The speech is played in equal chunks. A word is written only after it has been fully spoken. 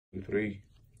Three.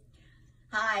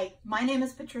 Hi, my name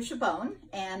is Patricia Bone,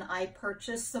 and I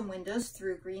purchased some windows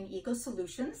through Green Eco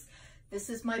Solutions. This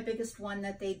is my biggest one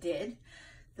that they did.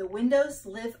 The windows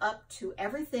live up to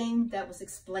everything that was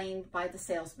explained by the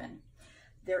salesman.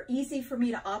 They're easy for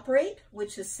me to operate,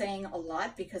 which is saying a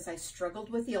lot because I struggled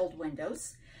with the old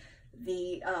windows.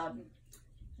 The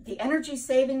energy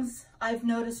savings I've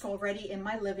noticed already in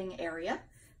my living area.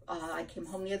 I came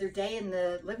home the other day and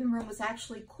the living room was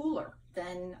actually cooler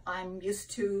than I'm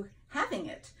used to having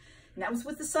it. And that was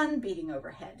with the sun beating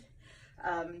overhead.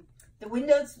 The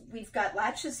windows, we've got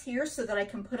latches here so that I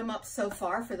can put them up so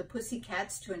far for the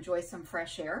pussycats to enjoy some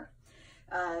fresh air.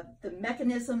 The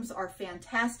mechanisms are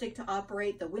fantastic to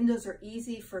operate. The windows are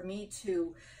easy for me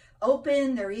to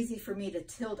open. They're easy for me to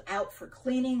tilt out for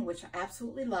cleaning, which I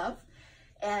absolutely love.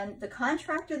 And the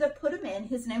contractor that put them in,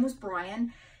 his name was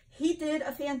Brian, he did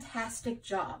a fantastic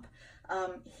job.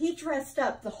 He dressed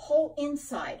up the whole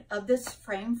inside of this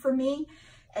frame for me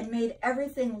and made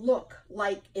everything look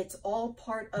like it's all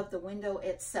part of the window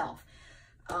itself.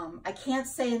 I can't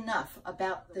say enough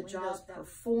about the job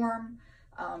perform.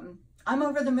 I'm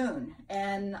over the moon,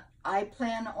 and I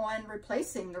plan on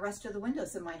replacing the rest of the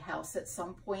windows in my house at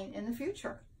some point in the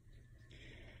future.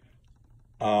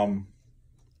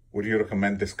 Would you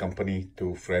recommend this company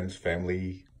to friends,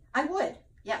 family? I would,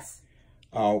 yes.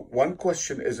 One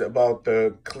question is about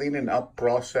the cleaning up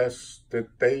process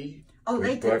that they... Oh,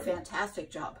 they did a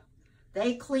fantastic job.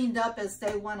 They cleaned up as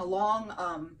they went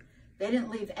along. They didn't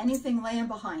leave anything laying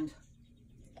behind.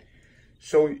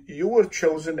 So you were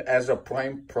chosen as a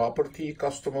prime property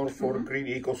customer for Green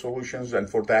Eco Solutions, and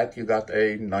for that you got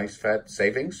a nice fat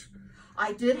savings?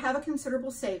 I did have a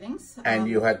considerable savings. And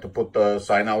you had to put the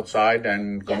sign outside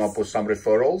and come up with some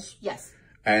referrals? Yes.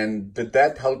 And did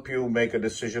that help you make a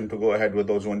decision to go ahead with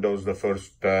those windows the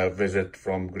first visit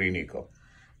from Green Eco?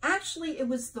 Actually, it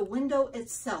was the window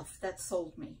itself that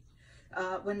sold me.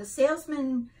 When the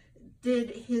salesman did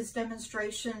his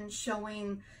demonstration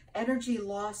showing energy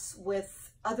loss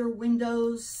with other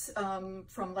windows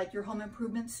from like your home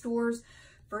improvement stores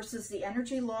versus the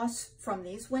energy loss from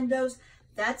these windows,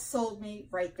 that sold me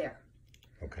right there.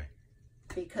 Okay.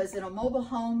 Because in a mobile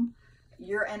home,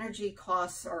 your energy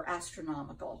costs are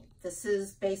astronomical. This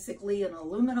is basically an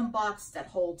aluminum box that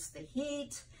holds the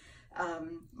heat.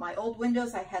 My old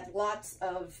windows, I had lots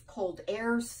of cold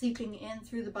air seeping in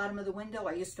through the bottom of the window.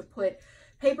 I used to put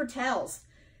paper towels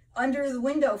under the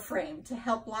window frame to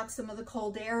help block some of the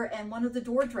cold air and one of the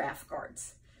door draft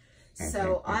guards.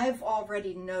 So I've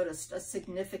already noticed a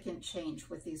significant change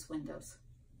with these windows.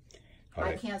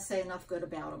 I can't say enough good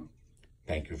about them.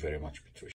 Thank you very much, Patricia.